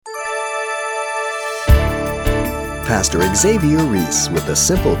Pastor Xavier Reese with the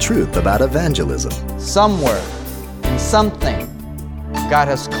simple truth about evangelism. Somewhere, in something, God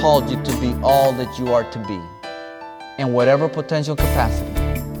has called you to be all that you are to be, in whatever potential capacity.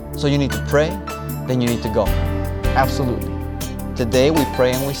 So you need to pray, then you need to go. Absolutely. Today we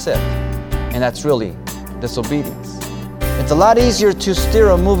pray and we sit, and that's really disobedience. It's a lot easier to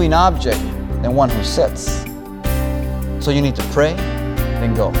steer a moving object than one who sits. So you need to pray,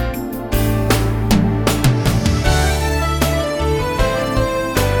 then go.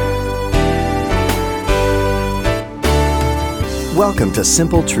 Welcome to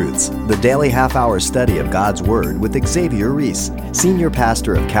Simple Truths, the daily half-hour study of God's Word with Xavier Reese, Senior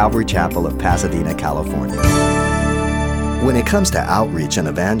Pastor of Calvary Chapel of Pasadena, California. When it comes to outreach and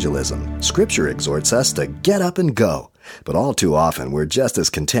evangelism, Scripture exhorts us to get up and go. But all too often, we're just as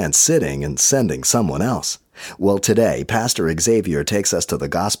content sitting and sending someone else. Well, today, Pastor Xavier takes us to the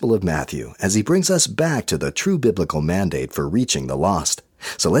Gospel of Matthew as he brings us back to the true biblical mandate for reaching the lost.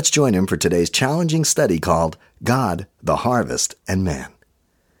 So let's join him for today's challenging study called God, the Harvest, and Man.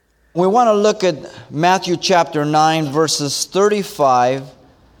 We want to look at Matthew chapter 9, verses 35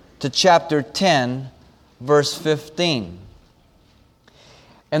 to chapter 10, verse 15.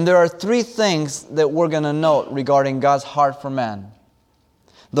 And there are three things that we're going to note regarding God's heart for man.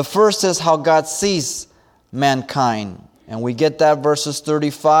 The first is how God sees mankind. And we get that verses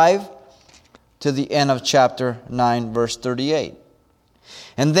 35 to the end of chapter 9, verse 38.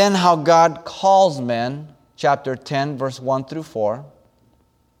 And then how God calls men, chapter 10, verse 1 through 4.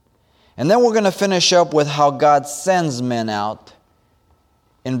 And then we're going to finish up with how God sends men out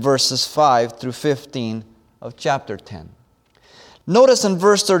in verses 5 through 15 of chapter 10. Notice in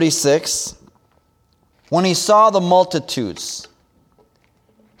verse 36, when he saw the multitudes,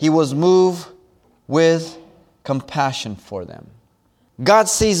 he was moved with compassion for them. God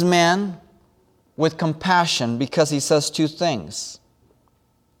sees man with compassion because he says two things.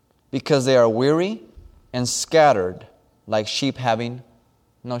 Because they are weary and scattered like sheep having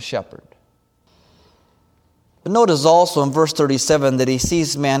no shepherd. But notice also in verse 37 that he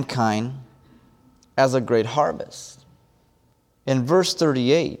sees mankind as a great harvest. In verse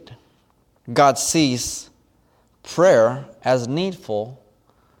 38, God sees prayer as needful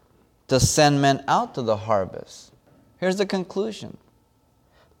to send men out to the harvest. Here's the conclusion.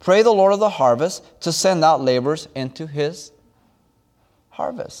 Pray the Lord of the harvest to send out laborers into his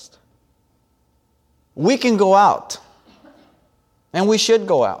harvest. We can go out, and we should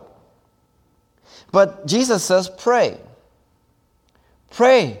go out. But Jesus says, pray.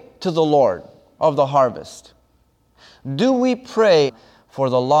 Pray to the Lord of the harvest. Do we pray for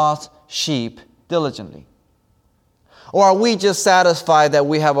the lost sheep diligently? Or are we just satisfied that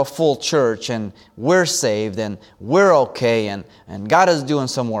we have a full church and we're saved and we're okay and God is doing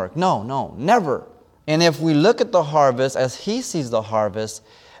some work? No, never. And if we look at the harvest as He sees the harvest,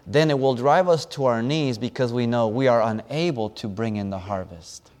 then it will drive us to our knees because we know we are unable to bring in the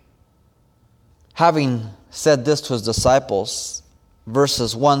harvest. Having said this to His disciples,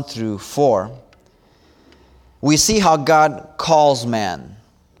 verses 1 through 4, we see how God calls man.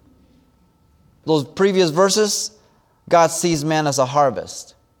 Those previous verses, God sees man as a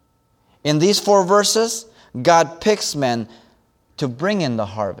harvest. In these 4 verses, God picks men to bring in the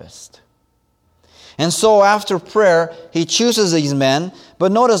harvest. And so after prayer, He chooses these men,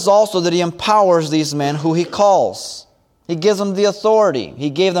 but notice also that He empowers these men who He calls. He gives them the authority. He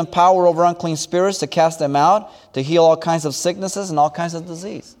gave them power over unclean spirits to cast them out, to heal all kinds of sicknesses and all kinds of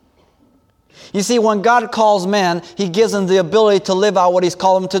disease. You see, when God calls man, He gives them the ability to live out what He's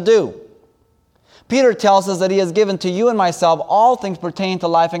called them to do. Peter tells us that He has given to you and myself all things pertaining to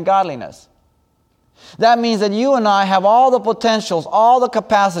life and godliness. That means that you and I have all the potentials, all the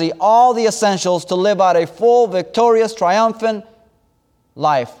capacity, all the essentials to live out a full, victorious, triumphant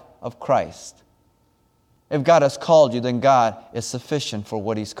life of Christ. If God has called you, then God is sufficient for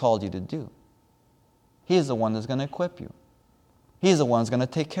what He's called you to do. He's the one that's going to equip you. He's the one that's going to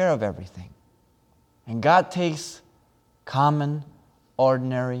take care of everything. And God takes common,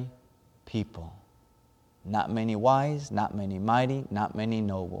 ordinary people. Not many wise, not many mighty, not many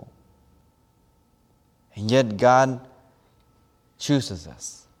noble. And yet God chooses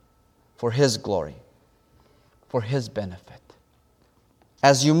us for His glory, for His benefit.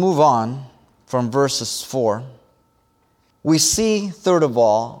 As you move on from verses 4, we see, third of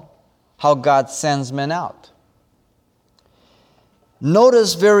all, how God sends men out.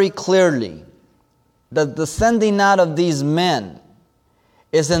 Notice very clearly that the sending out of these men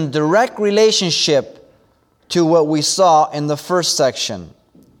is in direct relationship to what we saw in the first section,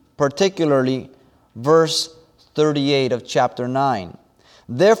 particularly verse 38 of chapter 9.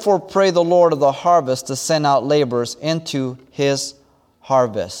 Therefore pray the Lord of the harvest to send out laborers into his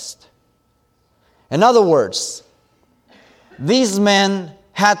harvest. In other words, these men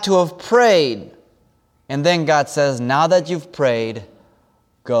had to have prayed. And then God says, now that you've prayed,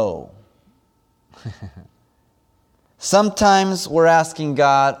 go. Sometimes we're asking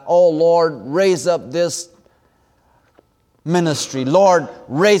God, oh Lord, raise up this ministry. Lord,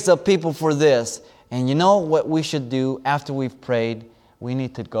 raise up people for this. And you know what we should do after we've prayed? We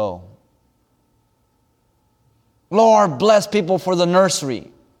need to go. Lord, bless people for the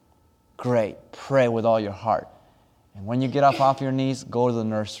nursery. Great. Pray with all your heart. And when you get up off your knees, go to the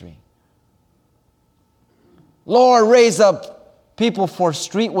nursery. Lord, raise up people for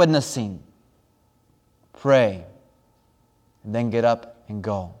street witnessing. Pray. And then get up and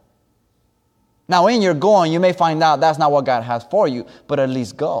go. Now, in your going, you may find out that's not what God has for you, but at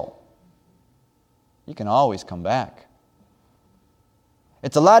least go. You can always come back.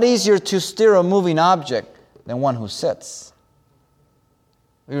 It's a lot easier to steer a moving object than one who sits.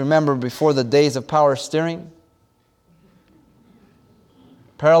 We remember before the days of power steering,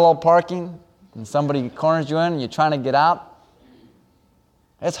 parallel parking, and somebody corners you in and you're trying to get out.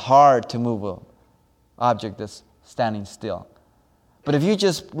 It's hard to move an object that's standing still. But if you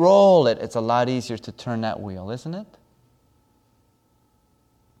just roll it, it's a lot easier to turn that wheel, isn't it?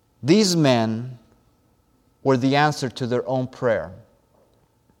 These men were the answer to their own prayer.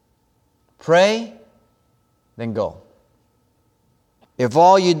 Pray, then go. If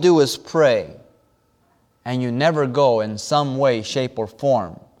all you do is pray, and you never go in some way, shape, or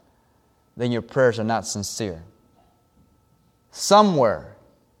form, then your prayers are not sincere. Somewhere,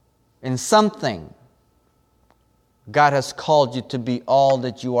 in something, God has called you to be all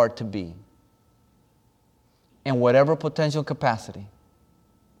that you are to be, in whatever potential capacity,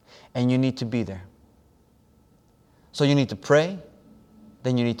 and you need to be there. So you need to pray,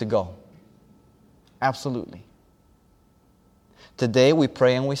 then you need to go. Absolutely. Today we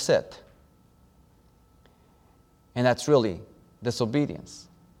pray and we sit. And that's really disobedience.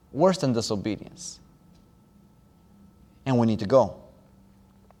 Worse than disobedience. And we need to go.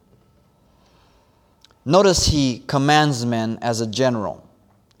 Notice he commands men as a general.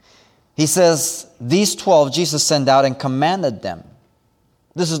 He says, these 12 Jesus sent out and commanded them.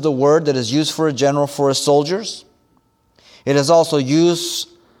 This is the word that is used for a general for his soldiers. It is also used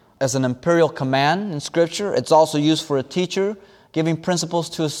as an imperial command in Scripture. It's also used for a teacher giving principles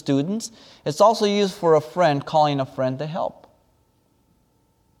to his students. It's also used for a friend calling a friend to help.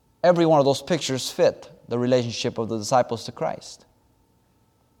 Every one of those pictures fit the relationship of the disciples to Christ.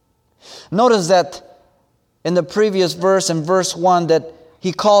 Notice that in the previous verse, in verse 1, that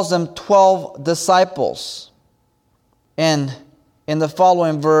he calls them 12 disciples. And in the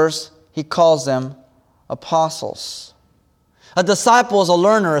following verse, he calls them apostles. A disciple is a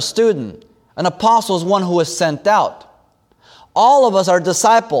learner, a student. An apostle is one who is sent out. All of us are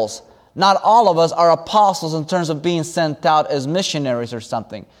disciples. Not all of us are apostles in terms of being sent out as missionaries or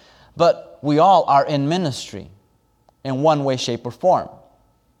something. But we all are in ministry in one way, shape, or form.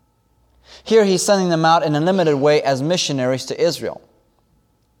 Here he's sending them out in a limited way as missionaries to Israel.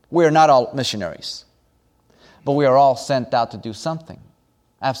 We are not all missionaries, but we are all sent out to do something.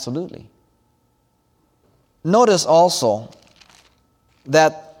 Absolutely. Notice also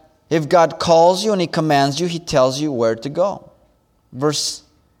that if God calls you and He commands you, He tells you where to go. Verse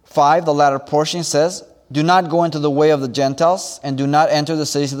 5, the latter portion says, do not go into the way of the Gentiles and do not enter the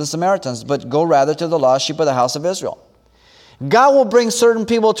cities of the Samaritans, but go rather to the lost sheep of the house of Israel. God will bring certain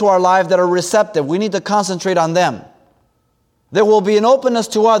people to our life that are receptive. We need to concentrate on them. There will be an openness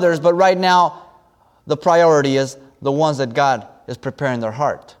to others, but right now the priority is the ones that God is preparing their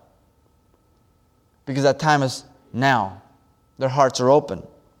heart. Because that time is now. Their hearts are open.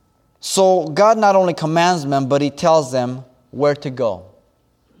 So God not only commands them, but He tells them where to go.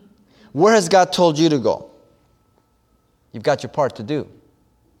 Where has God told you to go? You've got your part to do.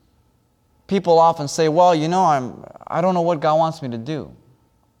 People often say, well, you know, I don't know what God wants me to do.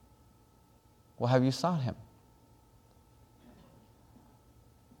 Well, have you sought Him?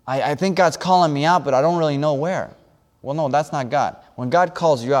 I think God's calling me out, but I don't really know where. Well, no, that's not God. When God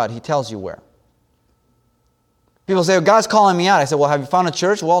calls you out, He tells you where. People say, God's calling me out. I say, well, have you found a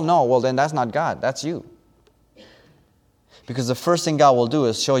church? Well, no. Well, then that's not God. That's you. Because the first thing God will do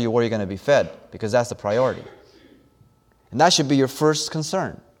is show you where you're going to be fed, because that's the priority. And that should be your first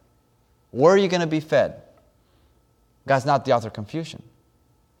concern. Where are you going to be fed? God's not the author of confusion.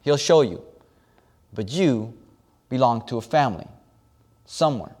 He'll show you. But you belong to a family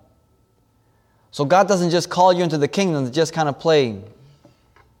somewhere. So God doesn't just call you into the kingdom to just kind of play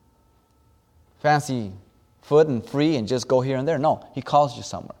fancy foot and free and just go here and there. No, He calls you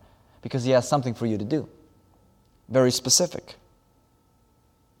somewhere because He has something for you to do. Very specific.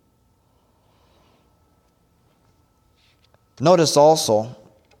 Notice also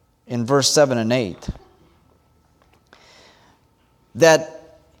in verse 7 and 8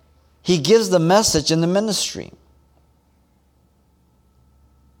 that He gives the message in the ministry.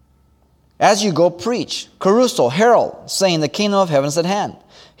 As you go, preach, carousel, herald, saying the kingdom of heaven is at hand.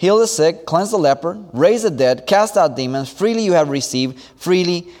 Heal the sick, cleanse the leper, raise the dead, cast out demons. Freely you have received,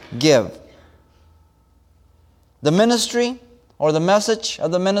 freely give. The ministry or the message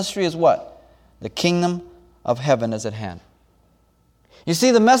of the ministry is what? The kingdom of heaven is at hand. You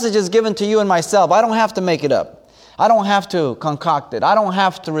see, the message is given to you and myself. I don't have to make it up. I don't have to concoct it. I don't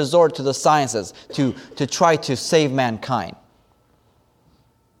have to resort to the sciences to try to save mankind.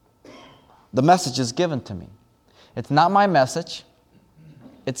 The message is given to me. It's not my message.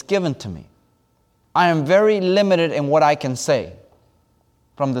 It's given to me. I am very limited in what I can say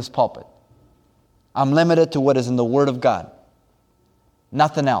from this pulpit. I'm limited to what is in the Word of God.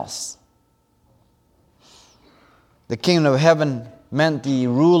 Nothing else. The kingdom of heaven meant the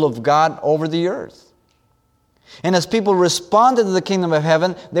rule of God over the earth. And as people responded to the kingdom of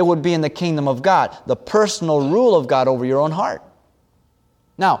heaven, they would be in the kingdom of God, the personal rule of God over your own heart.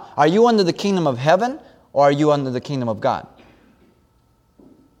 Now, are you under the kingdom of heaven or are you under the kingdom of God?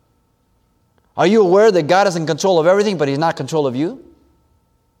 Are you aware that God is in control of everything, but He's not in control of you?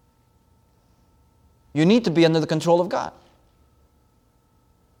 You need to be under the control of God.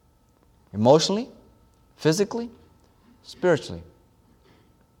 Emotionally, physically, spiritually.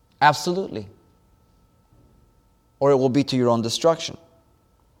 Absolutely. Or it will be to your own destruction.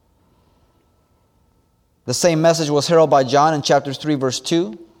 The same message was heralded by John in chapter 3, verse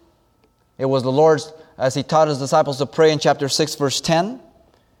 2. It was the Lord's, as He taught His disciples to pray in chapter 6, verse 10.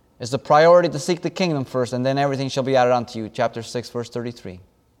 It's the priority to seek the kingdom first, and then everything shall be added unto you. Chapter 6, verse 33.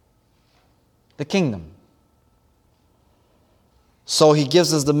 The kingdom. So He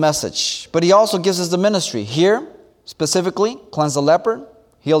gives us the message. But He also gives us the ministry. Here, specifically, cleanse the leper,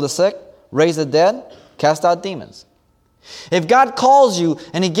 heal the sick, raise the dead, cast out demons. If God calls you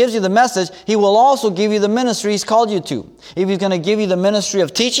and He gives you the message, He will also give you the ministry He's called you to. If He's going to give you the ministry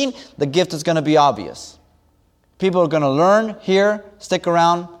of teaching, the gift is going to be obvious. People are going to learn, hear, stick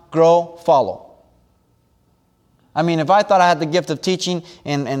around, grow, follow. I mean, if I thought I had the gift of teaching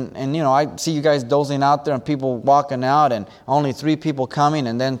and you know, I see you guys dozing out there and people walking out and only 3 people coming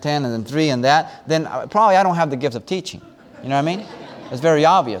and then 10 and then 3 and that, then probably I don't have the gift of teaching. You know what I mean? It's very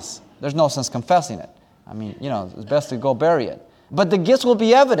obvious. There's no sense confessing it. I mean, you know, it's best to go bury it. But the gifts will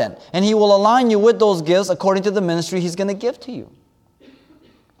be evident, and He will align you with those gifts according to the ministry He's going to give to you.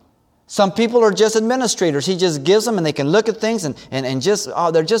 Some people are just administrators. He just gives them, and they can look at things and just,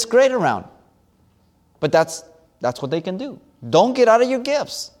 they're just great around. But that's what they can do. Don't get out of your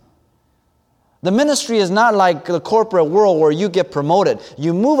gifts. The ministry is not like the corporate world where you get promoted.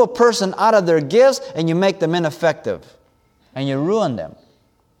 You move a person out of their gifts, and you make them ineffective, and you ruin them.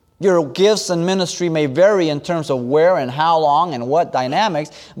 Your gifts and ministry may vary in terms of where and how long and what dynamics,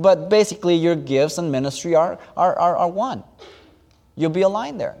 but basically your gifts and ministry are one. You'll be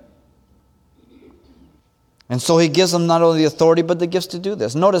aligned there. And so He gives them not only the authority, but the gifts to do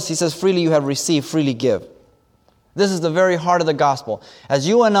this. Notice He says, freely you have received, freely give. This is the very heart of the gospel. As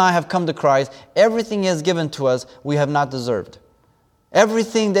you and I have come to Christ, everything He has given to us, we have not deserved.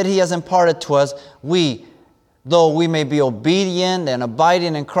 Everything that He has imparted to us, though we may be obedient and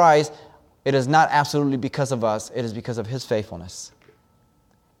abiding in Christ, it is not absolutely because of us. It is because of His faithfulness.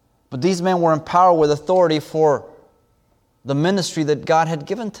 But these men were empowered with authority for the ministry that God had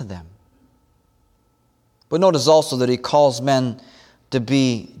given to them. But notice also that He calls men to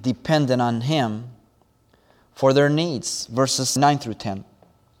be dependent on Him for their needs. Verses 9 through 10.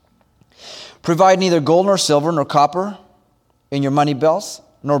 Provide neither gold nor silver nor copper in your money belts,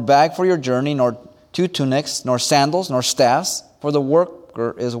 nor bag for your journey, nor 2 tunics, nor sandals, nor staffs, for the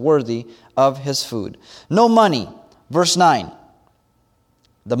worker is worthy of his food. No money. Verse 9.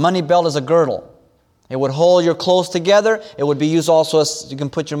 The money belt is a girdle. It would hold your clothes together. It would be used also as you can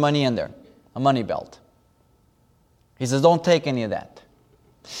put your money in there. A money belt. He says, don't take any of that.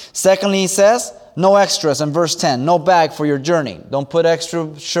 Secondly, He says, no extras in verse 10. No bag for your journey. Don't put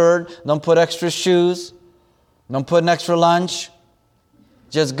extra shirt. Don't put extra shoes. Don't put an extra lunch.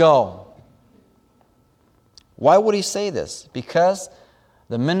 Just go. Why would He say this? Because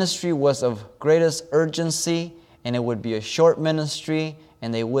the ministry was of greatest urgency, and it would be a short ministry,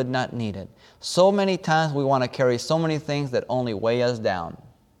 and they would not need it. So many times we want to carry so many things that only weigh us down.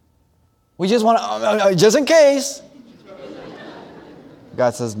 We just want to, just in case.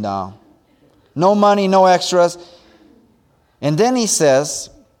 God says, no. No money, no extras. And then he says,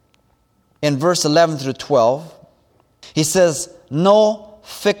 in verse 11 through 12, he says, no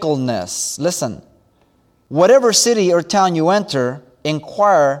fickleness. Listen, whatever city or town you enter,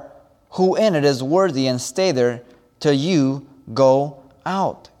 inquire who in it is worthy and stay there till you go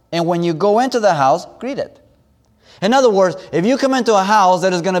out. And when you go into the house, greet it. In other words, if you come into a house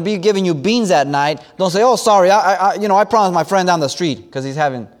that is going to be giving you beans at night, don't say, oh, sorry, I promised my friend down the street because he's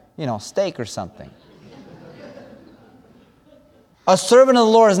having, steak or something. A servant of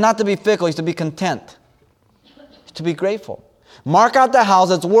the Lord is not to be fickle, he's to be content, to be grateful. Mark out the house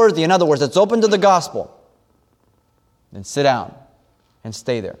that's worthy. In other words, it's open to the gospel. Then sit down and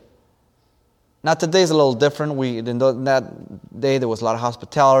stay there. Now, today's a little different. In that day, there was a lot of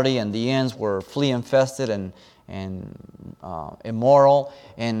hospitality, and the inns were flea-infested and immoral.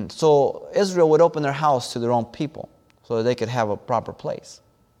 And so Israel would open their house to their own people so that they could have a proper place.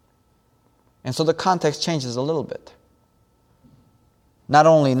 And so the context changes a little bit. Not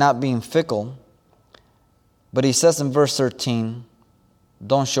only not being fickle, but he says in verse 13,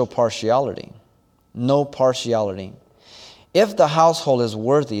 don't show partiality. No partiality. If the household is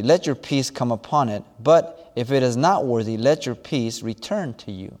worthy, let your peace come upon it. But if it is not worthy, let your peace return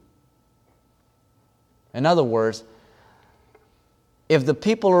to you. In other words, if the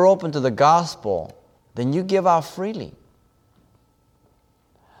people are open to the gospel, then you give out freely.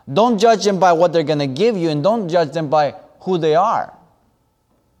 Don't judge them by what they're going to give you, and don't judge them by who they are.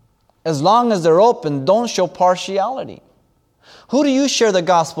 As long as they're open, don't show partiality. Who do you share the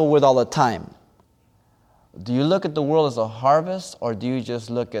gospel with all the time? Do you look at the world as a harvest, or do you just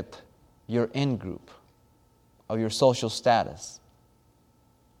look at your in-group of your social status,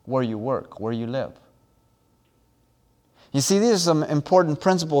 where you work, where you live? You see, these are some important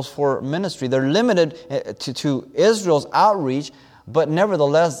principles for ministry. They're limited to Israel's outreach, but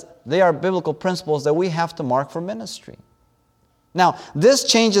nevertheless, they are biblical principles that we have to mark for ministry. Now, this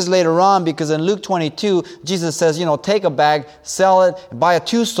changes later on because in Luke 22, Jesus says, take a bag, sell it, buy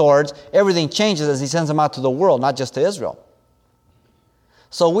 2 swords. Everything changes as he sends them out to the world, not just to Israel.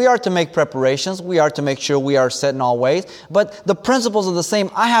 So we are to make preparations. We are to make sure we are set in all ways. But the principles are the same.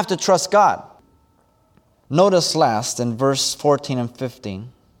 I have to trust God. Notice last in verse 14 and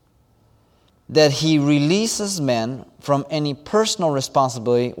 15 that he releases men from any personal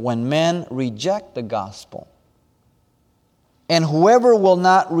responsibility when men reject the gospel. And whoever will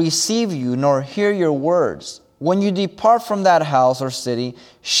not receive you nor hear your words, when you depart from that house or city,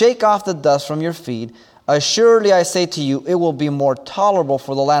 shake off the dust from your feet. Assuredly I say to you, it will be more tolerable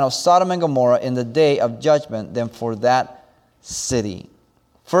for the land of Sodom and Gomorrah in the day of judgment than for that city.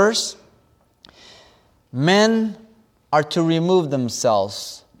 First, men are to remove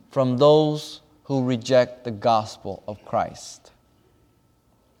themselves from those who reject the gospel of Christ.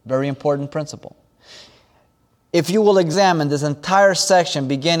 Very important principle. If you will examine this entire section,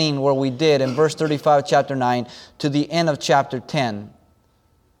 beginning where we did in verse 35, chapter 9, to the end of chapter 10,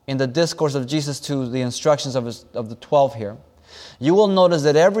 in the discourse of Jesus to the instructions of the 12 here, you will notice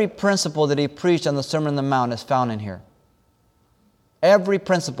that every principle that he preached on the Sermon on the Mount is found in here. Every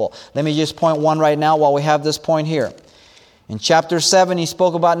principle. Let me just point one right now while we have this point here. In chapter 7, he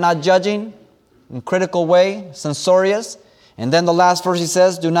spoke about not judging in a critical way, censorious. And then the last verse he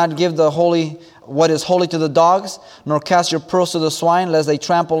says, do not give what is holy to the dogs, nor cast your pearls to the swine, lest they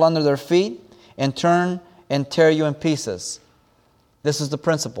trample under their feet and turn and tear you in pieces. This is the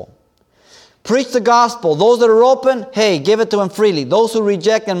principle. Preach the gospel. Those that are open, hey, give it to them freely. Those who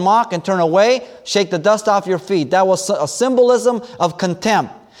reject and mock and turn away, shake the dust off your feet. That was a symbolism of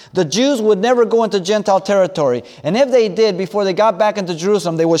contempt. The Jews would never go into Gentile territory. And if they did, before they got back into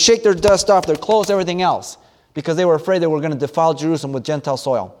Jerusalem, they would shake their dust off, their clothes, everything else, because they were afraid they were going to defile Jerusalem with Gentile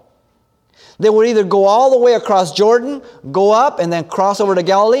soil. They would either go all the way across Jordan, go up and then cross over to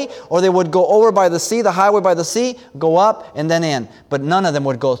Galilee, or they would go over by the sea, the highway by the sea, go up and then in. But none of them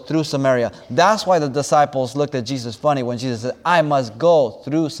would go through Samaria. That's why the disciples looked at Jesus funny when Jesus said, I must go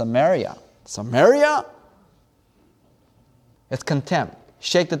through Samaria. Samaria? It's contempt.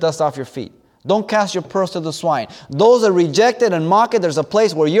 Shake the dust off your feet. Don't cast your pearls to the swine. Those that reject it and mock it, there's a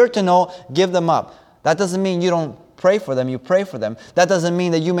place where you're to know, give them up. That doesn't mean you don't pray for them, you pray for them. That doesn't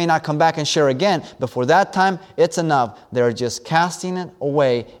mean that you may not come back and share again. Before that time, it's enough. They're just casting it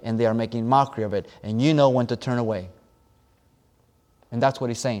away and they are making mockery of it. And you know when to turn away. And that's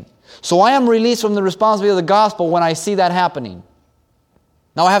what he's saying. So I am released from the responsibility of the gospel when I see that happening.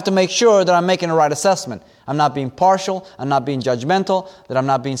 Now I have to make sure that I'm making the right assessment. I'm not being partial, I'm not being judgmental, that I'm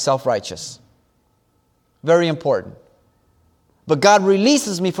not being self-righteous. Very important. But God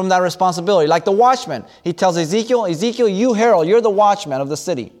releases me from that responsibility. Like the watchman. He tells Ezekiel, you herald, you're the watchman of the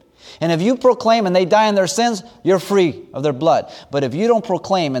city. And if you proclaim and they die in their sins, you're free of their blood. But if you don't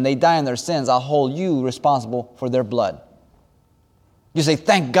proclaim and they die in their sins, I'll hold you responsible for their blood. You say,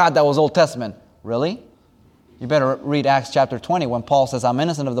 thank God that was Old Testament. Really? You better read Acts chapter 20 when Paul says, I'm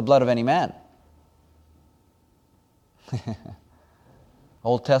innocent of the blood of any man.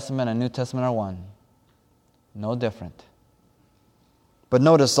 Old Testament and New Testament are one. No different. But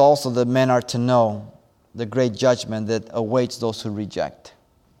notice also that men are to know the great judgment that awaits those who reject.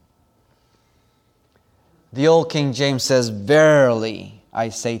 The old King James says, verily I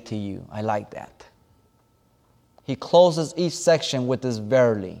say to you. I like that. He closes each section with this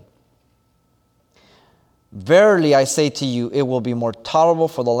verily. Verily I say to you, it will be more tolerable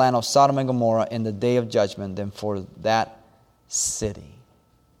for the land of Sodom and Gomorrah in the day of judgment than for that city.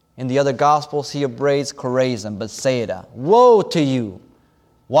 In the other Gospels, he upbraids Chorazin, Bethsaida. Woe to you!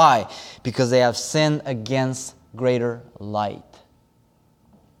 Why? Because they have sinned against greater light.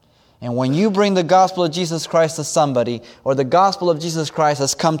 And when you bring the gospel of Jesus Christ to somebody, or the gospel of Jesus Christ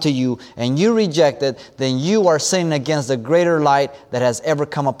has come to you, and you reject it, then you are sinning against the greater light that has ever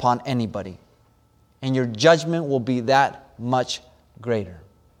come upon anybody. And your judgment will be that much greater.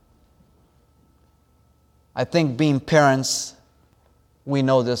 I think being parents, we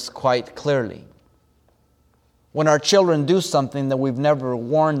know this quite clearly. When our children do something that we've never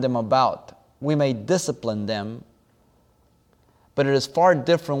warned them about, we may discipline them, but it is far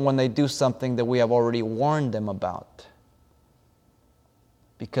different when they do something that we have already warned them about,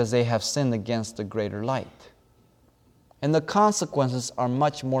 because they have sinned against the greater light. And the consequences are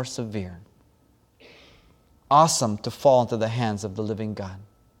much more severe. Awesome to fall into the hands of the living God.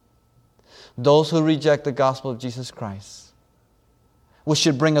 Those who reject the gospel of Jesus Christ, which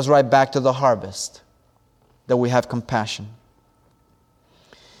should bring us right back to the harvest, that we have compassion.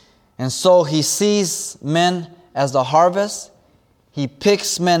 And so he sees men as the harvest. He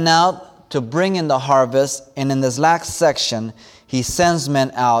picks men out to bring in the harvest. And in this last section, he sends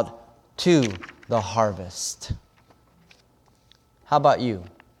men out to the harvest. How about you?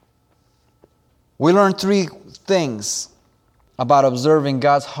 We learned 3 things about observing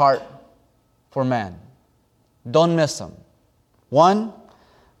God's heart for man. Don't miss them. 1,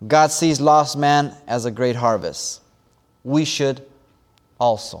 God sees lost man as a great harvest. We should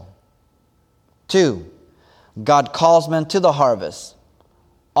also. 2, God calls men to the harvest.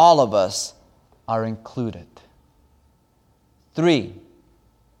 All of us are included. 3,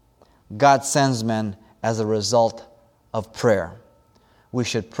 God sends men as a result of prayer. We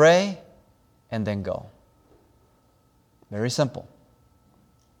should pray and then go. Very simple.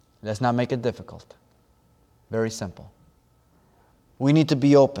 Let's not make it difficult. Very simple. We need to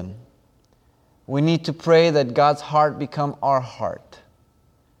be open. We need to pray that God's heart become our heart.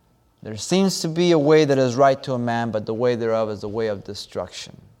 There seems to be a way that is right to a man, but the way thereof is the way of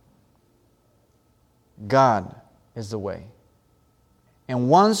destruction. God is the way. And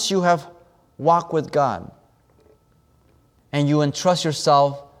once you have walked with God and you entrust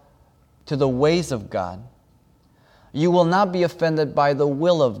yourself to the ways of God, you will not be offended by the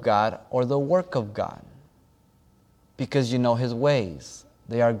will of God or the work of God, because you know His ways.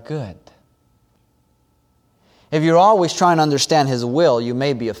 They are good. If you're always trying to understand His will, you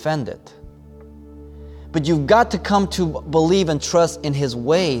may be offended. But you've got to come to believe and trust in His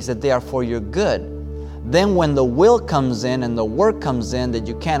ways, that they are for your good. Then when the will comes in and the work comes in that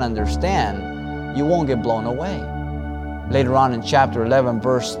you can't understand, you won't get blown away. Later on in chapter 11,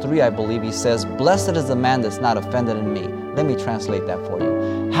 verse 3, I believe, he says, "Blessed is the man that's not offended in me." Let me translate that for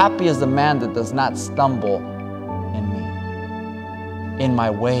you. Happy is the man that does not stumble in me, in my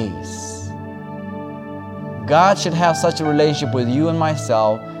ways. God should have such a relationship with you and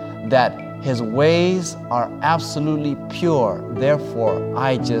myself that His ways are absolutely pure. Therefore,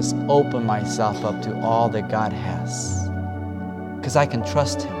 I just open myself up to all that God has, because I can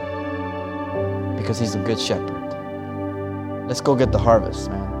trust Him, because He's a good shepherd. Let's go get the harvest,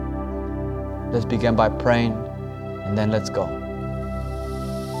 man. Let's begin by praying, and then let's go.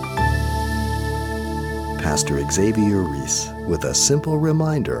 Pastor Xavier Reese with a simple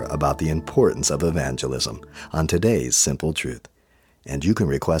reminder about the importance of evangelism on today's Simple Truth. And you can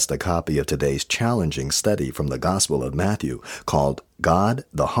request a copy of today's challenging study from the Gospel of Matthew called God,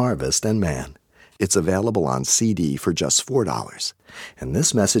 the Harvest, and Man. It's available on CD for just $4. And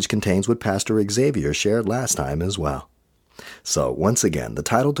this message contains what Pastor Xavier shared last time as well. So once again, the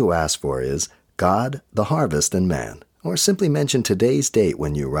title to ask for is God, the Harvest, and Man. Or simply mention today's date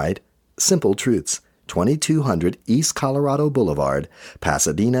when you write Simple Truths, 2200 East Colorado Boulevard,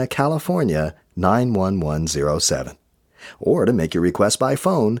 Pasadena, California, 91107. Or to make your request by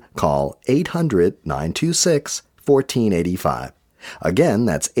phone, call 800-926-1485. Again,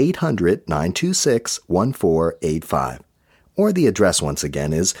 that's 800-926-1485. Or the address once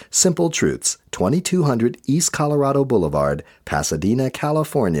again is Simple Truths, 2200 East Colorado Boulevard, Pasadena,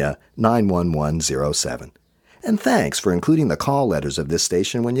 California, 91107. And thanks for including the call letters of this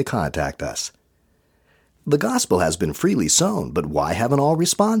station when you contact us. The gospel has been freely sown, but why haven't all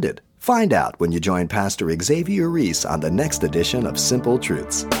responded? Find out when you join Pastor Xavier Reese on the next edition of Simple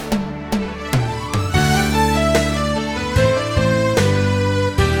Truths.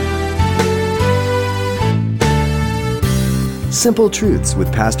 Simple Truths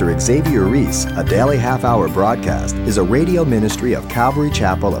with Pastor Xavier Reese, a daily half-hour broadcast, is a radio ministry of Calvary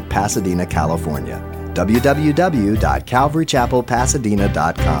Chapel of Pasadena, California.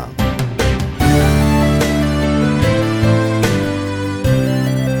 www.calvarychapelpasadena.com.